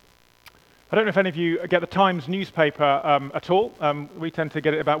I don't know if any of you get the Times newspaper at all. We tend to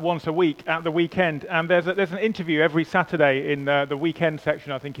get it about once a week at the weekend, and there's an interview every Saturday in the weekend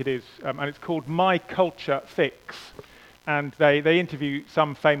section, I think it is, and it's called My Culture Fix. And they interview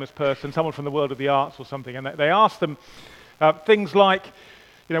some famous person, someone from the world of the arts or something, and they ask them things like,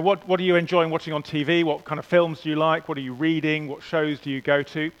 you know, what are you enjoying watching on TV? What kind of films do you like? What are you reading? What shows do you go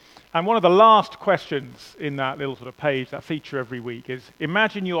to? And one of the last questions in that little sort of page, that feature every week, is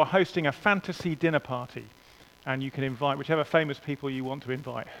imagine you're hosting a fantasy dinner party and you can invite whichever famous people you want to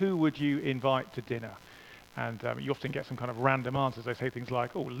invite. Who would you invite to dinner? And you often get some kind of random answers. They say things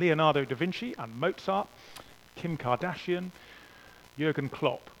like, oh, Leonardo da Vinci and Mozart, Kim Kardashian, Jurgen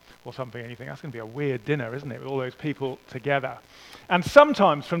Klopp, or something. And you think, that's going to be a weird dinner, isn't it, with all those people together? And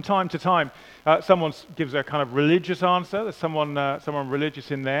sometimes, from time to time, someone gives a kind of religious answer. There's someone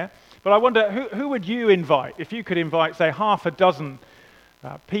religious in there. But I wonder, who would you invite? If you could invite, say, half a dozen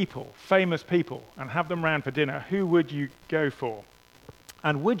people, famous people, and have them round for dinner, who would you go for?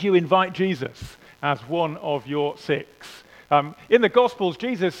 And would you invite Jesus as one of your six? In the Gospels,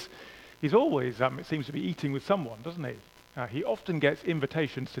 Jesus, he's always, it seems to be eating with someone, doesn't he? He often gets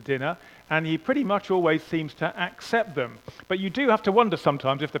invitations to dinner, and he pretty much always seems to accept them. But you do have to wonder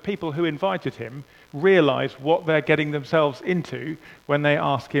sometimes if the people who invited him realize what they're getting themselves into when they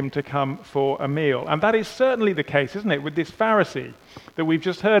ask him to come for a meal. And that is certainly the case, isn't it, with this Pharisee that we've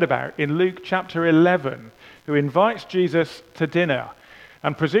just heard about in Luke chapter 11, who invites Jesus to dinner.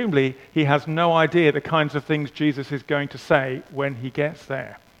 And presumably, he has no idea the kinds of things Jesus is going to say when he gets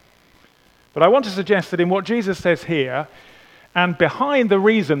there. But I want to suggest that in what Jesus says here, and behind the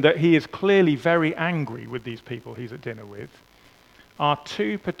reason that he is clearly very angry with these people he's at dinner with, are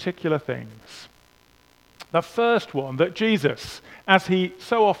two particular things. The first one, that Jesus, as he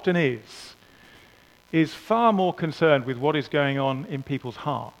so often is far more concerned with what is going on in people's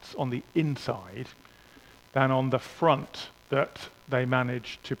hearts on the inside than on the front that they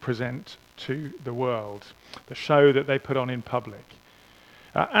manage to present to the world, the show that they put on in public.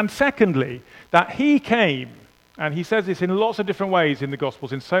 And secondly, that he came, and he says this in lots of different ways in the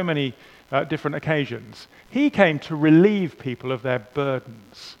Gospels, in so many different occasions, he came to relieve people of their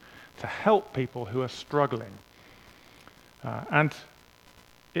burdens, to help people who are struggling. And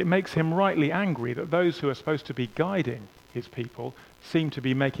it makes him rightly angry that those who are supposed to be guiding his people seem to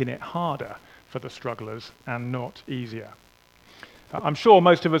be making it harder for the strugglers and not easier. I'm sure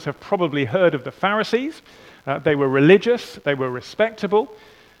most of us have probably heard of the Pharisees. They were religious, they were respectable.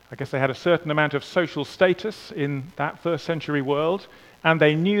 I guess they had a certain amount of social status in that first century world, and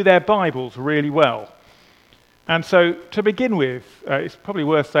they knew their Bibles really well. And so, to begin with, it's probably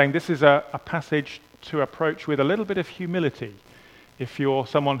worth saying this is a passage to approach with a little bit of humility if you're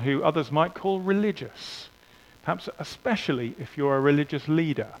someone who others might call religious, perhaps especially if you're a religious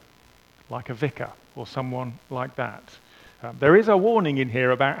leader, like a vicar or someone like that. There is a warning in here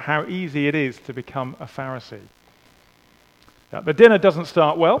about how easy it is to become a Pharisee. The dinner doesn't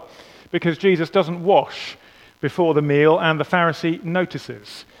start well because Jesus doesn't wash before the meal, and the Pharisee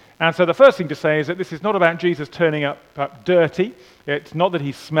notices. And so the first thing to say is that this is not about Jesus turning up dirty. It's not that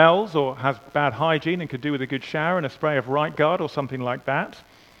he smells or has bad hygiene and could do with a good shower and a spray of Right Guard or something like that.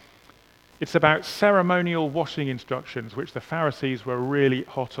 It's about ceremonial washing instructions, which the Pharisees were really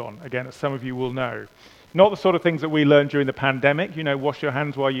hot on, again, as some of you will know. Not the sort of things that we learned during the pandemic, you know, wash your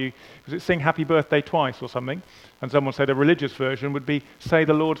hands while you, was it sing Happy Birthday twice or something? And someone said a religious version would be say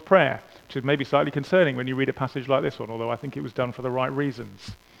the Lord's Prayer, which is maybe slightly concerning when you read a passage like this one, although I think it was done for the right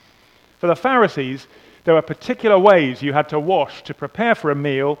reasons. For the Pharisees, there were particular ways you had to wash to prepare for a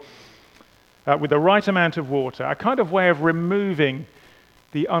meal with the right amount of water, a kind of way of removing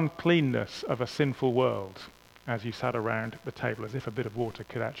the uncleanness of a sinful world as you sat around the table, as if a bit of water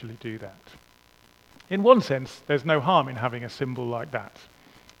could actually do that. In one sense, there's no harm in having a symbol like that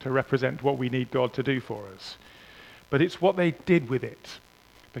to represent what we need God to do for us. But it's what they did with it.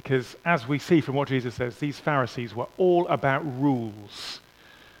 Because as we see from what Jesus says, these Pharisees were all about rules,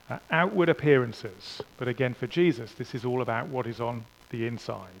 outward appearances. But again, for Jesus, this is all about what is on the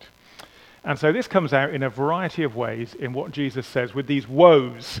inside. And so this comes out in a variety of ways in what Jesus says with these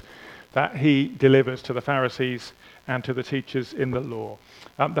woes that he delivers to the Pharisees and to the teachers in the law.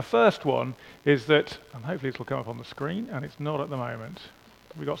 The first one is that, and hopefully this will come up on the screen, and it's not at the moment.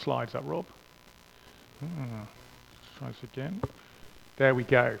 Have we got slides up, Rob? Let's try this again. There we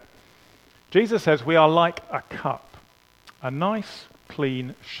go. Jesus says we are like a cup, a nice,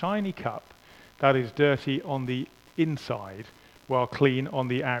 clean, shiny cup that is dirty on the inside while clean on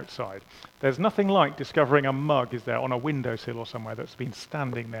the outside. There's nothing like discovering a mug, is there, on a windowsill or somewhere that's been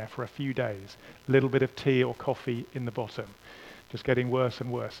standing there for a few days, a little bit of tea or coffee in the bottom. just getting worse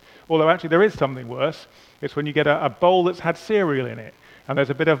and worse. Although actually there is something worse. It's when you get a bowl that's had cereal in it, and there's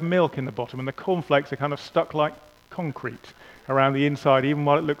a bit of milk in the bottom, and the cornflakes are kind of stuck like concrete around the inside, even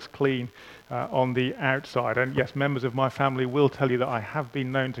while it looks clean on the outside. And yes, members of my family will tell you that I have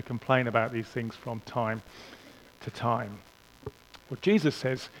been known to complain about these things from time to time. Well, Jesus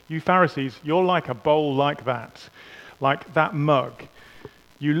says, you Pharisees, you're like a bowl like that mug.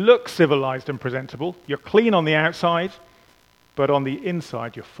 You look civilized and presentable. You're clean on the outside, but on the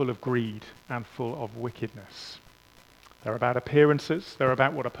inside you're full of greed and full of wickedness. They're about appearances. They're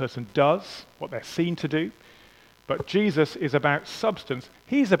about what a person does, what they're seen to do. But Jesus is about substance.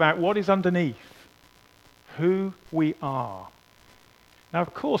 He's about what is underneath, who we are. Now,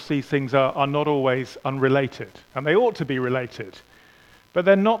 of course, these things are not always unrelated, and they ought to be related. But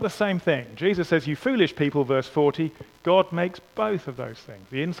they're not the same thing. Jesus says, you foolish people, verse 40, God makes both of those things,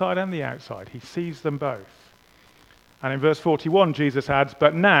 the inside and the outside. He sees them both. And in verse 41, Jesus adds,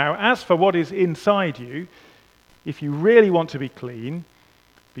 but now, as for what is inside you, if you really want to be clean,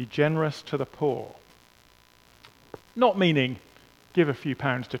 be generous to the poor. Not meaning give a few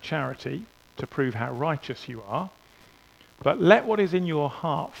pounds to charity to prove how righteous you are, but let what is in your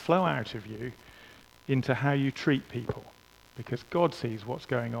heart flow out of you into how you treat people, because God sees what's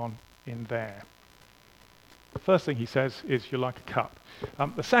going on in there. The first thing he says is you're like a cup.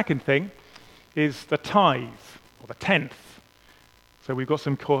 The second thing is the tithe, or the tenth. So we've got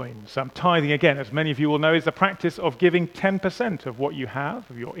some coins. Tithing, again, as many of you will know, is the practice of giving 10% of what you have,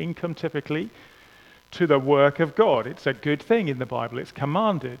 of your income typically, to the work of God. It's a good thing in the Bible. It's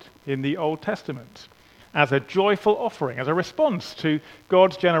commanded in the Old Testament as a joyful offering, as a response to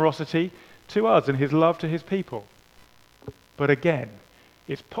God's generosity to us and his love to his people. But again,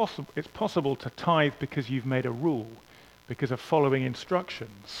 it's possible to tithe because you've made a rule, because of following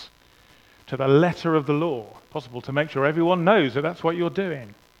instructions to the letter of the law. Possible to make sure everyone knows that that's what you're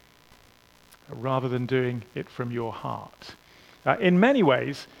doing, rather than doing it from your heart. In many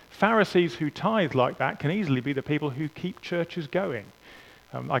ways, Pharisees who tithe like that can easily be the people who keep churches going.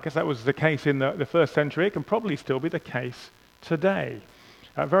 I guess that was the case in the first century. It can probably still be the case today.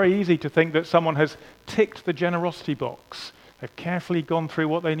 Very easy to think that someone has ticked the generosity box. They've carefully gone through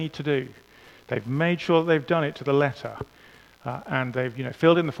what they need to do. They've made sure that they've done it to the letter. And they've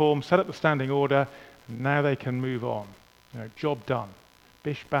filled in the form, set up the standing order, and now they can move on. Job done.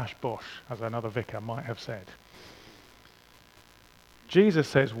 Bish, bash, bosh, as another vicar might have said. Jesus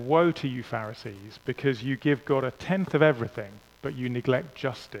says, woe to you Pharisees, because you give God a tenth of everything, but you neglect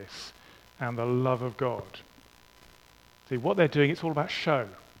justice and the love of God. See, what they're doing, it's all about show.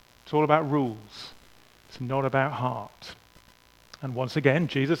 It's all about rules. It's not about heart. And once again,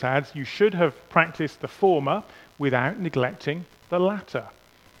 Jesus adds, you should have practiced the former without neglecting the latter.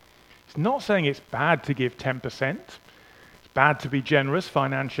 It's not saying it's bad to give 10%. It's bad to be generous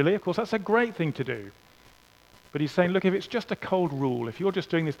financially. Of course, that's a great thing to do. But he's saying, look, if it's just a cold rule, if you're just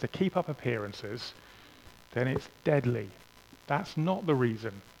doing this to keep up appearances, then it's deadly. That's not the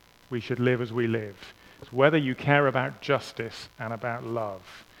reason we should live as we live. It's whether you care about justice and about love.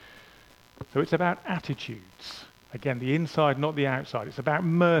 So it's about attitudes. Again, the inside, not the outside. It's about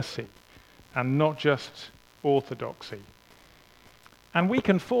mercy and not just orthodoxy. And we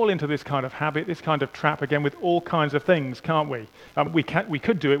can fall into this kind of habit, this kind of trap, again, with all kinds of things, can't we? We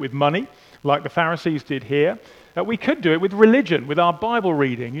could do it with money, like the Pharisees did here. We could do it with religion, with our Bible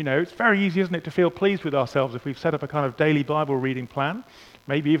reading. It's very easy, isn't it, to feel pleased with ourselves if we've set up a kind of daily Bible reading plan,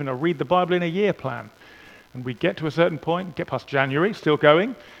 maybe even a read the Bible in a year plan. And we get to a certain point, get past January, still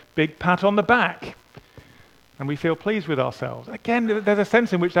going, big pat on the back. And we feel pleased with ourselves. Again, there's a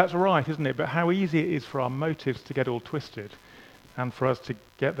sense in which that's right, isn't it? But how easy it is for our motives to get all twisted and for us to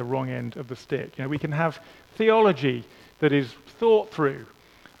get the wrong end of the stick. We can have theology that is thought through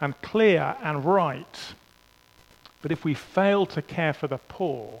and clear and right. But if we fail to care for the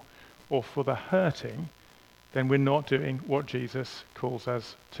poor or for the hurting, then we're not doing what Jesus calls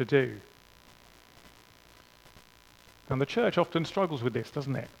us to do. And the church often struggles with this,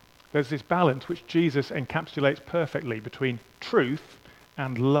 doesn't it? There's this balance which Jesus encapsulates perfectly between truth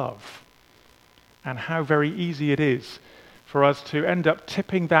and love. And how very easy it is for us to end up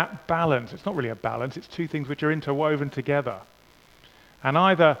tipping that balance. It's not really a balance, it's two things which are interwoven together. And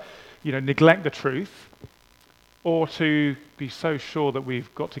either, neglect the truth, or to be so sure that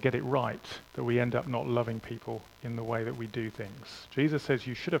we've got to get it right that we end up not loving people in the way that we do things. Jesus says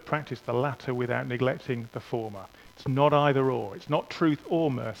you should have practiced the latter without neglecting the former. It's not either or. It's not truth or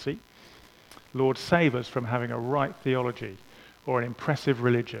mercy. Lord, save us from having a right theology or an impressive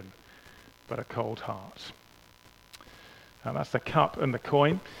religion, but a cold heart. That's the cup and the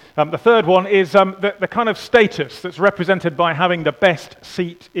coin. The third one is the kind of status that's represented by having the best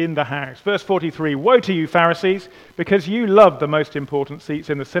seat in the house. Verse 43, "Woe to you, Pharisees, because you love the most important seats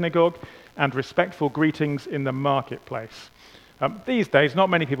in the synagogue and respectful greetings in the marketplace." These days, not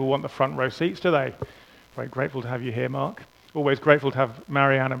many people want the front row seats, do they? Very grateful to have you here, Mark. Always grateful to have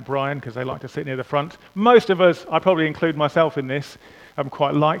Marianne and Brian because they like to sit near the front. Most of us, I probably include myself in this,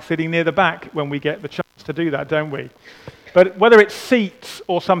 quite like sitting near the back when we get the chance to do that, don't we? But whether it's seats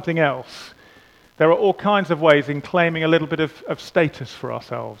or something else, there are all kinds of ways in claiming a little bit of status for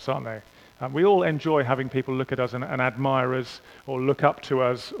ourselves, aren't there? We all enjoy having people look at us and admire us or look up to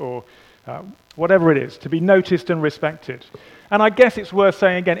us or whatever it is, to be noticed and respected. And I guess it's worth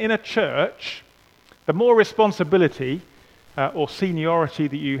saying again, in a church, the more responsibility or seniority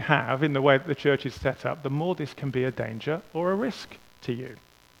that you have in the way that the church is set up, the more this can be a danger or a risk to you.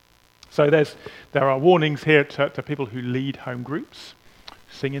 So there are warnings here to people who lead home groups,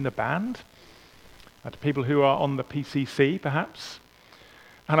 sing in the band, to people who are on the PCC perhaps.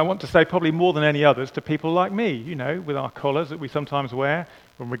 And I want to say probably more than any others to people like me, with our collars that we sometimes wear,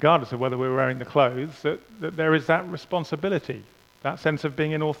 and regardless of whether we're wearing the clothes, that there is that responsibility, that sense of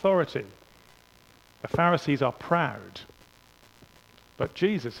being in authority. The Pharisees are proud, but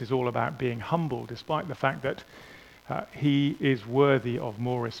Jesus is all about being humble despite the fact that he is worthy of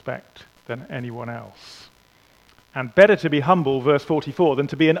more respect than anyone else. And better to be humble, verse 44, than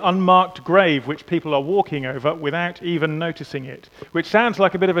to be an unmarked grave which people are walking over without even noticing it. Which sounds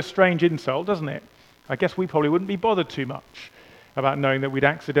like a bit of a strange insult, doesn't it? I guess we probably wouldn't be bothered too much about knowing that we'd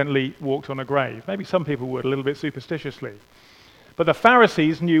accidentally walked on a grave. Maybe some people would, a little bit superstitiously. But the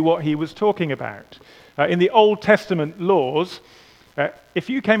Pharisees knew what he was talking about. In the Old Testament laws, if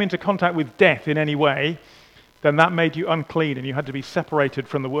you came into contact with death in any way, then that made you unclean and you had to be separated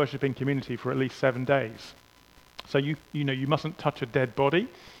from the worshipping community for at least 7 days. So you mustn't touch a dead body. In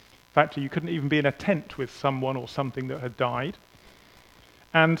fact, you couldn't even be in a tent with someone or something that had died.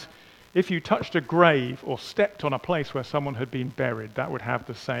 And if you touched a grave or stepped on a place where someone had been buried, that would have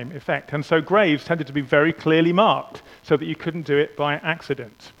the same effect. And so graves tended to be very clearly marked so that you couldn't do it by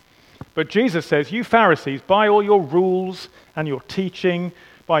accident. But Jesus says, you Pharisees, by all your rules and your teaching,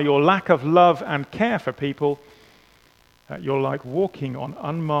 by your lack of love and care for people, you're like walking on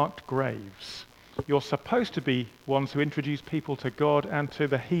unmarked graves. You're supposed to be ones who introduce people to God and to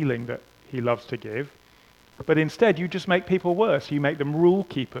the healing that he loves to give. But instead, you just make people worse. You make them rule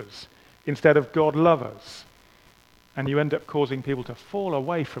keepers instead of God lovers. And you end up causing people to fall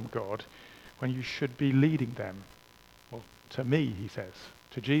away from God when you should be leading them. Well, to me, he says,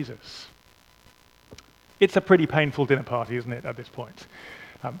 to Jesus. It's a pretty painful dinner party, isn't it, at this point?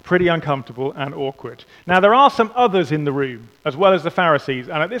 Pretty uncomfortable and awkward. Now, there are some others in the room, as well as the Pharisees,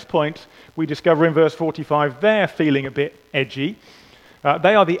 and at this point, we discover in verse 45, they're feeling a bit edgy.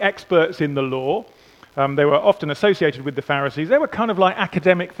 They are the experts in the law. They were often associated with the Pharisees. They were kind of like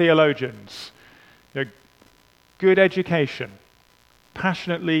academic theologians. Good education,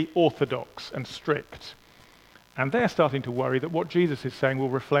 passionately orthodox and strict. And they're starting to worry that what Jesus is saying will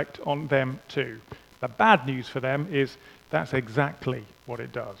reflect on them too. The bad news for them is that's exactly what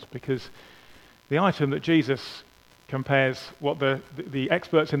it does, because the item that Jesus compares what the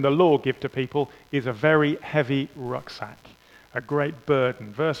experts in the law give to people is a very heavy rucksack, a great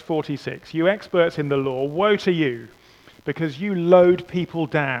burden. Verse 46, you experts in the law, woe to you, because you load people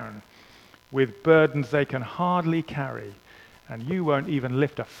down with burdens they can hardly carry, and you won't even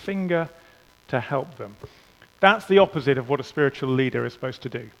lift a finger to help them. That's the opposite of what a spiritual leader is supposed to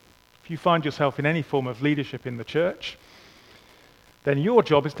do. If you find yourself in any form of leadership in the church, then your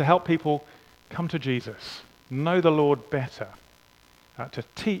job is to help people come to Jesus, know the Lord better, to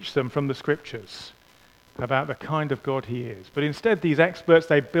teach them from the scriptures about the kind of God he is. But instead, these experts,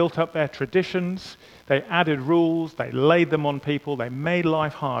 they built up their traditions, they added rules, they laid them on people, they made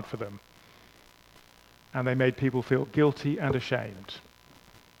life hard for them, and they made people feel guilty and ashamed,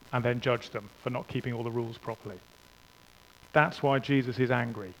 and then judged them for not keeping all the rules properly. That's why Jesus is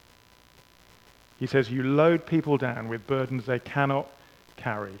angry. He says, you load people down with burdens they cannot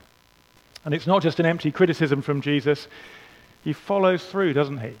carry. And it's not just an empty criticism from Jesus. He follows through,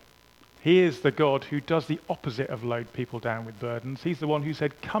 doesn't he? He is the God who does the opposite of load people down with burdens. He's the one who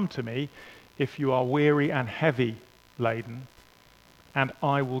said, come to me if you are weary and heavy laden, and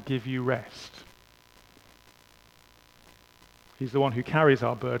I will give you rest. He's the one who carries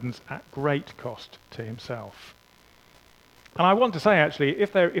our burdens at great cost to himself. And I want to say, actually,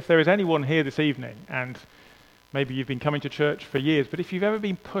 if there is anyone here this evening, and maybe you've been coming to church for years, but if you've ever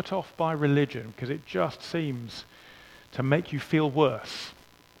been put off by religion because it just seems to make you feel worse,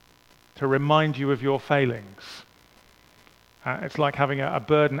 to remind you of your failings, It's like having a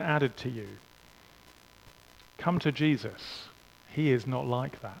burden added to you. Come to Jesus. He is not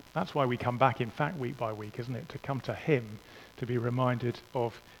like that. That's why we come back, in fact, week by week, isn't it? To come to him, to be reminded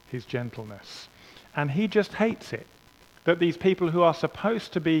of his gentleness. And he just hates it, that these people who are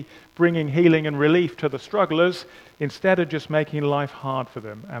supposed to be bringing healing and relief to the strugglers, instead are just making life hard for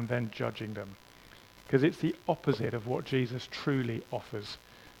them and then judging them. Because it's the opposite of what Jesus truly offers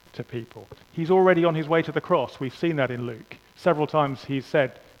to people. He's already on his way to the cross. We've seen that in Luke. Several times he's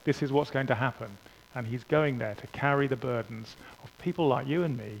said, this is what's going to happen. And he's going there to carry the burdens of people like you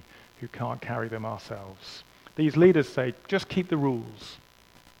and me who can't carry them ourselves. These leaders say, just keep the rules.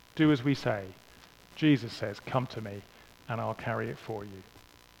 Do as we say. Jesus says, come to me and I'll carry it for you.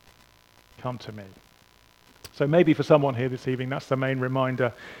 Come to me. So maybe for someone here this evening, that's the main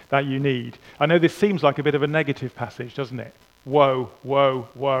reminder that you need. I know this seems like a bit of a negative passage, doesn't it? Woe, woe,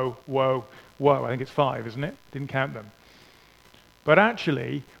 woe, woe, woe. I think it's 5, isn't it? Didn't count them. But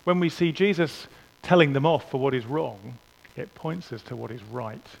actually, when we see Jesus telling them off for what is wrong, it points us to what is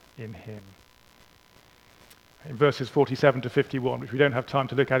right in him. In verses 47 to 51, which we don't have time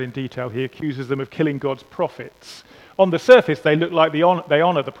to look at in detail, he accuses them of killing God's prophets. On the surface, they look like they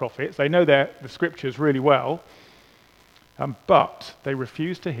honor the prophets. They know the scriptures really well, but they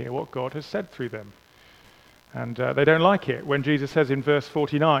refuse to hear what God has said through them. And they don't like it when Jesus says in verse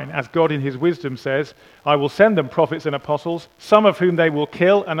 49, as God in his wisdom says, I will send them prophets and apostles, some of whom they will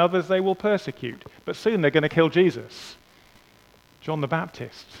kill and others they will persecute. But soon they're going to kill Jesus. John the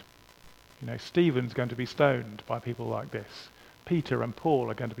Baptist. Stephen's going to be stoned by people like this. Peter and Paul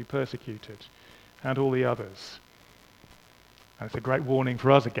are going to be persecuted, and all the others. And it's a great warning for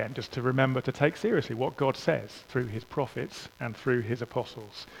us again, just to remember to take seriously what God says through his prophets and through his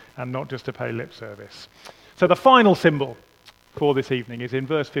apostles, and not just to pay lip service. So the final symbol for this evening is in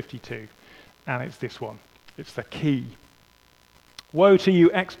verse 52, and it's this one. It's the key. Woe to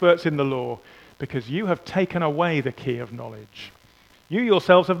you, experts in the law, because you have taken away the key of knowledge. You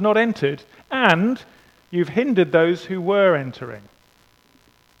yourselves have not entered, and you've hindered those who were entering.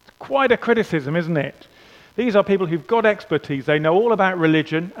 It's quite a criticism, isn't it? These are people who've got expertise. They know all about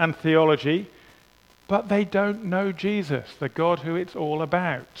religion and theology, but they don't know Jesus, the God who it's all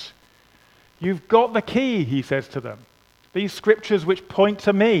about. You've got the key, he says to them. These scriptures which point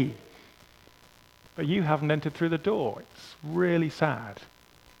to me. But you haven't entered through the door. It's really sad.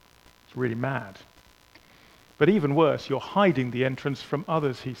 It's really mad. But even worse, you're hiding the entrance from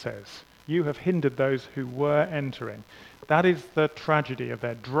others, he says. You have hindered those who were entering. That is the tragedy of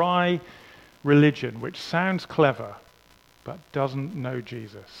their dry religion, which sounds clever, but doesn't know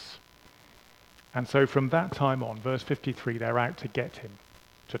Jesus. And so from that time on, verse 53, they're out to get him,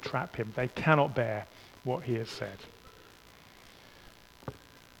 to trap him. They cannot bear what he has said.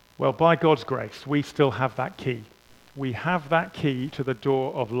 Well, by God's grace, we still have that key. We have that key to the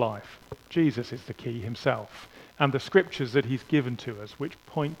door of life. Jesus is the key himself, and the scriptures that he's given to us, which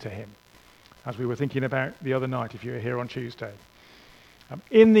point to him, as we were thinking about the other night, if you were here on Tuesday.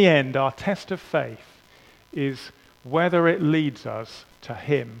 In the end, our test of faith is whether it leads us to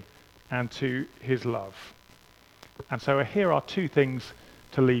him and to his love. And so here are 2 things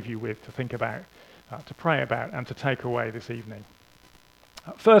to leave you with, to think about, to pray about, and to take away this evening.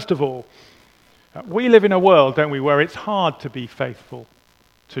 First of all, we live in a world, don't we, where it's hard to be faithful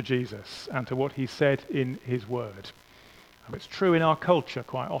to Jesus and to what he said in his word. It's true in our culture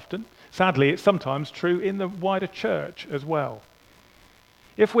quite often. Sadly, it's sometimes true in the wider church as well.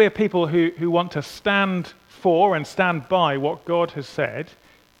 If we're people who want to stand for and stand by what God has said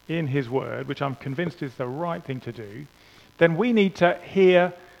in his word, which I'm convinced is the right thing to do, then we need to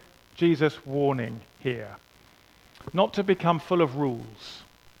hear Jesus' warning here. Not to become full of rules,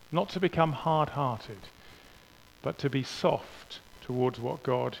 not to become hard-hearted, but to be soft towards what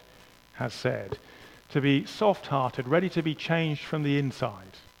God has said. To be soft-hearted, ready to be changed from the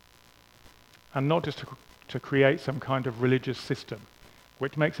inside, and not just to create some kind of religious system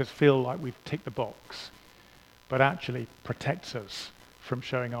which makes us feel like we've ticked the box, but actually protects us from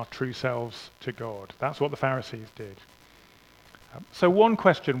showing our true selves to God. That's what the Pharisees did. So one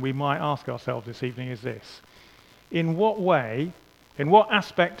question we might ask ourselves this evening is this: in what way, in what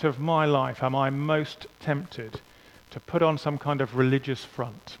aspect of my life am I most tempted to put on some kind of religious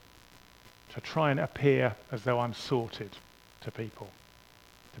front, to try and appear as though I'm sorted to people,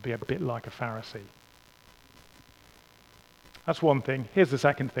 to be a bit like a Pharisee? That's one thing. Here's the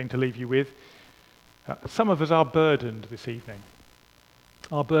second thing to leave you with. Some of us are burdened this evening.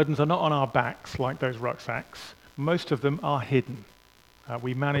 Our burdens are not on our backs like those rucksacks. Most of them are hidden.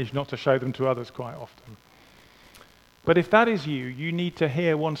 We manage not to show them to others quite often. But if that is you, you need to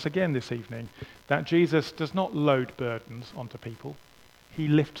hear once again this evening that Jesus does not load burdens onto people. He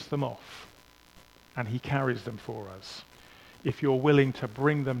lifts them off and he carries them for us. If you're willing to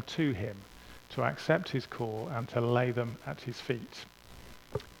bring them to him, to accept his call and to lay them at his feet.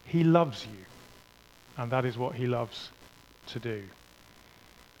 He loves you, and that is what he loves to do.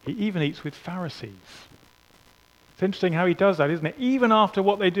 He even eats with Pharisees. It's interesting how he does that, isn't it? Even after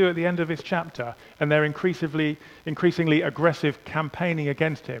what they do at the end of this chapter and their increasingly aggressive campaigning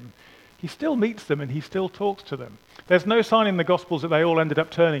against him, he still meets them and he still talks to them. There's no sign in the Gospels that they all ended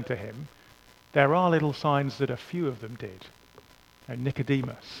up turning to him. There are little signs that a few of them did.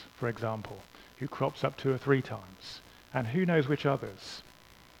 Nicodemus, for example, who crops up 2 or 3 times, and who knows which others.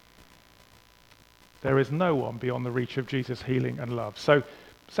 There is no one beyond the reach of Jesus' healing and love. So,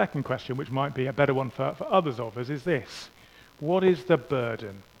 second question, which might be a better one for others of us, is this. What is the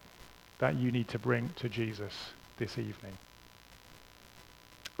burden that you need to bring to Jesus this evening?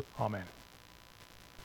 Amen.